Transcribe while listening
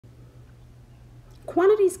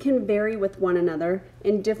quantities can vary with one another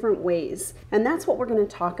in different ways. And that's what we're going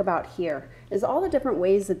to talk about here, is all the different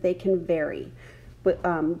ways that they can vary with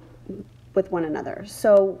one another.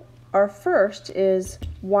 So our first is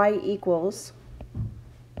y equals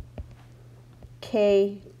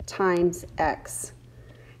k times x.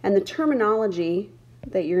 And the terminology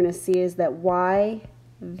that you're going to see is that y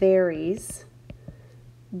varies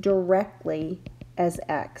directly as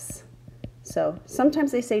x. So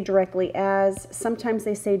sometimes they say directly as, sometimes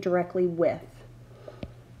they say directly with.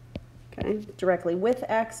 Okay, directly with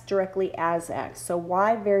x, directly as x. So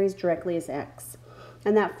y varies directly as x.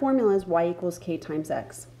 And that formula is y equals k times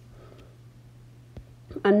x.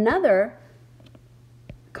 Another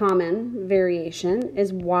common variation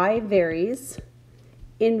is y varies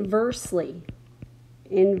inversely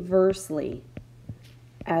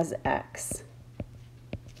as x.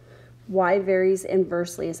 Y varies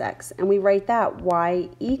inversely as x. And we write that y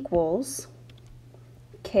equals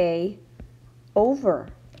k over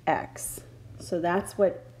x. So that's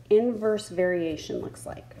what inverse variation looks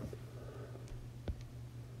like.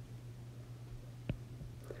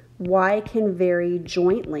 Y can vary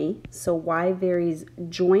jointly. So y varies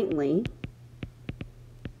jointly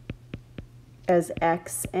as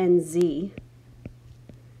x and z.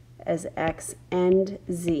 As x and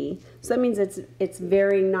z. So that means it's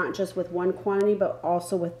varying not just with one quantity, but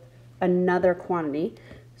also with another quantity.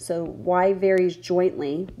 So y varies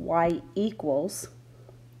jointly. Y equals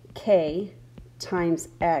k times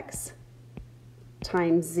x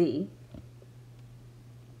times z.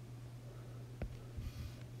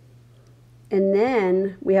 And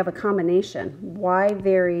then we have a combination. Y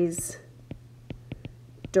varies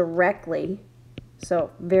directly.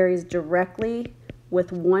 So varies directly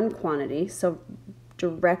with one quantity, so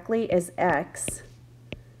directly as x,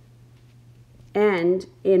 and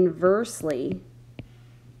inversely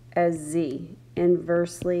as z,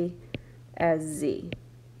 inversely as z.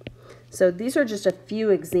 So these are just a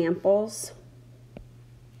few examples.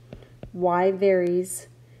 Y varies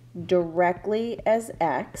directly as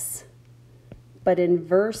x, but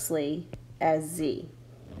inversely as z.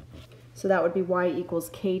 So that would be y equals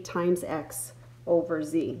k times x over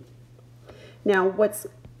z. Now, what's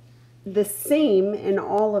the same in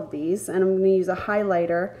all of these, and I'm going to use a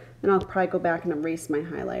highlighter, and I'll probably go back and erase my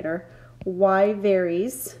highlighter. Y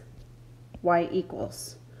varies, y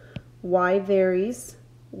equals. Y varies,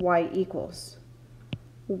 y equals.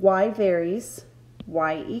 Y varies,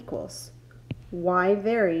 y equals. Y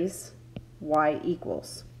varies, y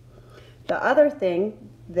equals. The other thing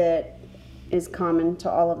that is common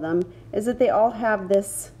to all of them is that they all have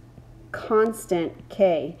this constant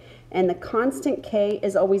k. And the constant k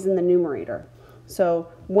is always in the numerator. So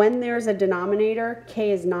when there's a denominator,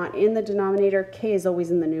 k is not in the denominator, k is always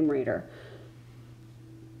in the numerator.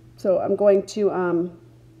 So I'm going to,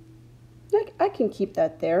 I can keep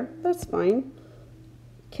that there, that's fine.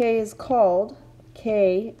 K is called,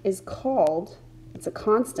 it's a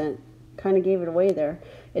constant, kind of gave it away there.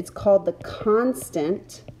 It's called the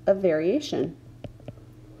constant of variation.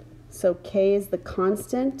 So k is the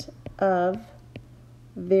constant of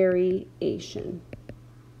variation,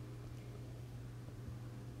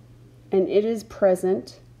 and it is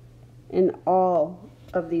present in all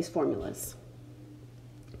of these formulas.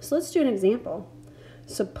 So let's do an example.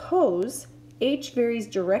 Suppose h varies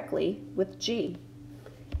directly with g.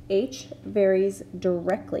 H varies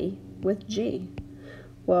directly with g.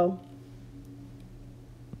 Well,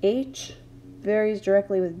 h varies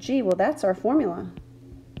directly with g. Well, that's our formula.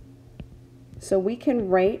 So we can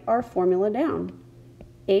write our formula down.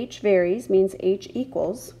 H varies means h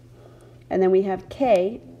equals, and then we have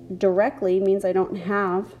k. Directly means I don't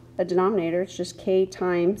have a denominator, it's just k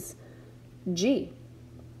times g.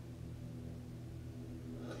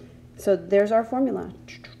 So there's our formula.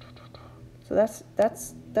 So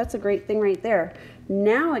that's a great thing right there.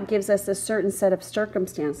 Now it gives us a certain set of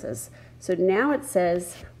circumstances. So now it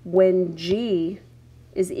says when g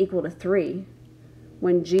is equal to 3,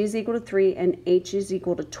 when g is equal to 3 and h is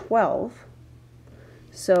equal to 12.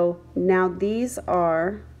 So now these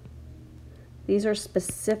are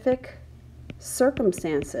specific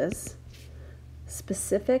circumstances,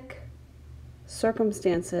 specific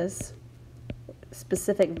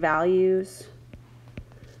values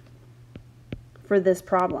for this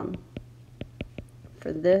problem.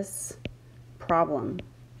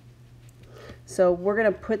 So we're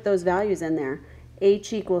going to put those values in there.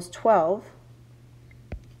 H equals 12.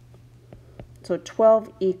 So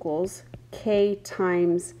 12 equals k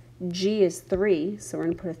times g is 3. So we're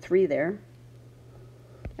going to put a 3 there.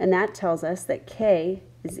 And that tells us that k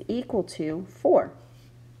is equal to 4.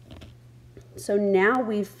 So now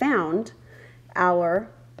we've found our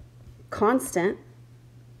constant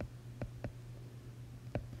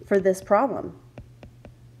for this problem.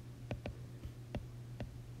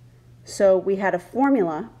 So we had a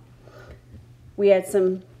formula, we had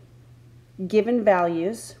some given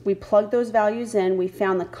values, we plugged those values in, we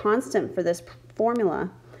found the constant for this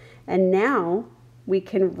formula, and now we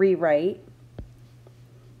can rewrite.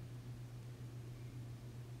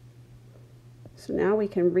 So now we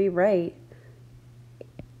can rewrite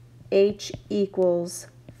h equals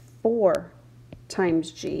 4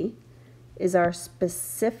 times g is our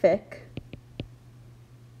specific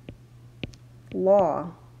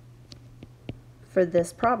law for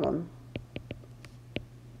this problem.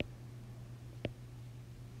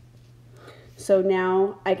 So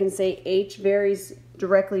now I can say h varies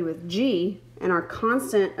directly with g, and our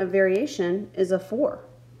constant of variation is a 4.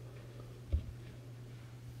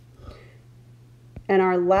 And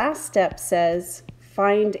our last step says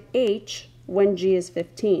find h when g is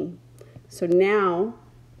 15. So now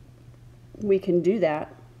we can do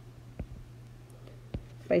that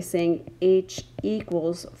by saying h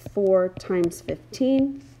equals 4 times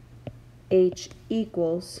 15, h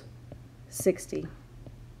equals 60.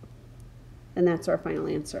 And that's our final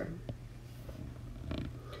answer.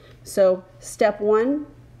 So step 1,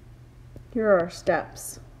 here are our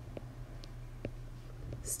steps.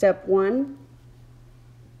 Step 1,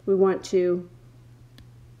 we want to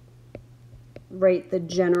write the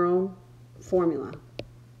general formula.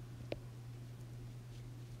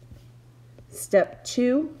 Step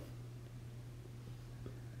 2,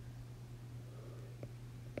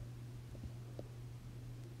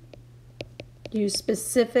 use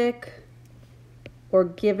specific or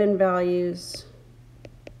given values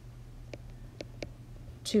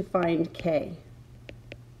to find k.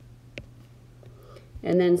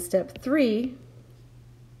 And then step 3,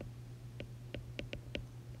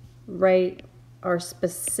 write our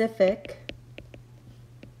specific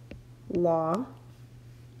law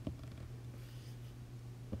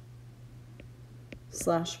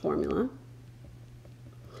 / formula.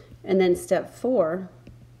 And then step 4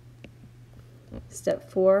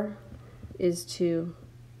 is to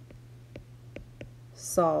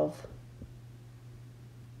solve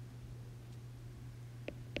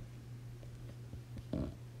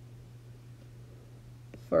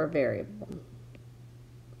for a variable.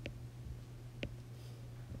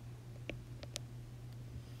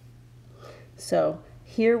 So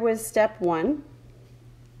here was step 1.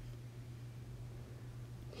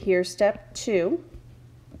 Here's step 2.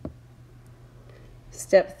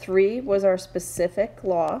 Step 3 was our specific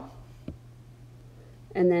law.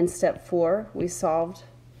 And then step 4, we solved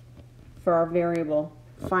for our variable,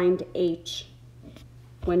 find h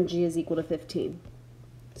when g is equal to 15.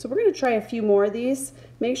 So we're going to try a few more of these.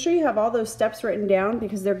 Make sure you have all those steps written down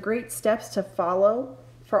because they're great steps to follow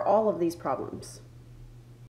for all of these problems.